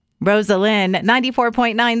Rosalind,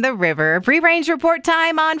 94.9 The River. Free range report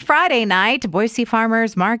time on Friday night. Boise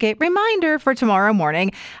Farmers Market. Reminder for tomorrow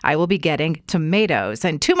morning, I will be getting tomatoes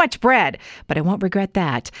and too much bread, but I won't regret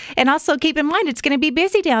that. And also keep in mind, it's going to be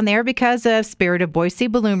busy down there because of Spirit of Boise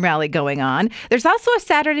Balloon Rally going on. There's also a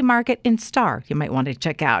Saturday market in Star you might want to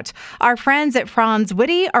check out. Our friends at Franz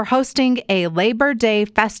Witty are hosting a Labor Day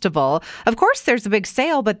festival. Of course, there's a big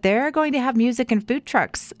sale, but they're going to have music and food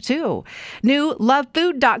trucks too. New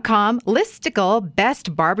lovefood.com. Listicle,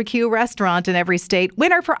 best barbecue restaurant in every state.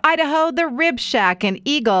 Winner for Idaho, the Rib Shack in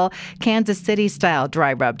Eagle, Kansas City-style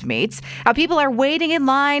dry rubbed meats. People are waiting in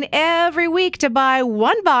line every week to buy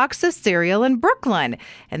one box of cereal in Brooklyn,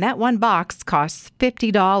 and that one box costs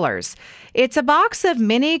 $50. It's a box of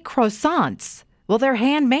mini croissants. Well, they're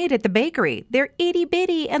handmade at the bakery. They're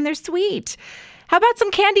itty-bitty and they're sweet. How about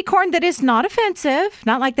some candy corn that is not offensive?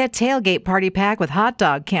 Not like that tailgate party pack with hot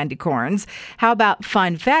dog candy corns. How about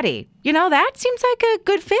funfetti? You know, that seems like a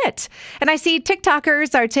good fit. And I see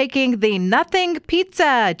TikTokers are taking the Nothing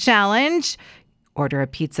Pizza Challenge. Order a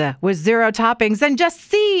pizza with 0 toppings and just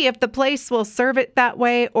see if the place will serve it that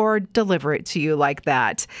way or deliver it to you like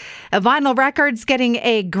that. Vinyl Records getting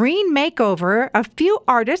a green makeover. A few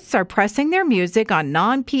artists are pressing their music on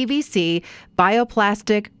non-PVC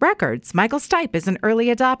bioplastic records. Michael Stipe is an early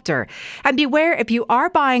adopter. And beware, if you are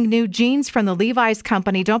buying new jeans from the Levi's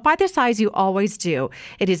company, don't buy the size you always do.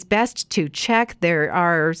 It is best to check. There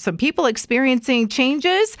are some people experiencing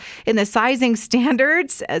changes in the sizing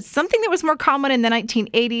standards, something that was more common in the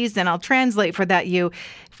 1980s, and I'll translate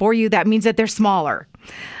for you. That means that they're smaller.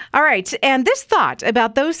 All right, and this thought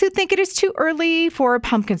about those who think it is too early for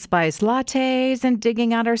pumpkin spice lattes and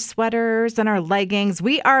digging out our sweaters and our leggings.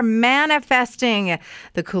 We are manifesting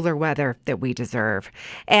the cooler weather that we deserve.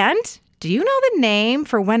 And do you know the name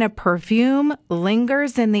for when a perfume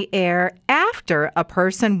lingers in the air after a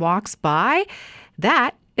person walks by?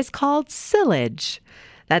 That is called sillage.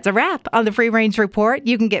 That's a wrap on the Free Range Report.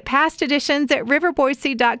 You can get past editions at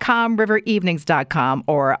riverboise.com, riverevenings.com,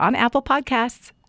 or on Apple Podcasts.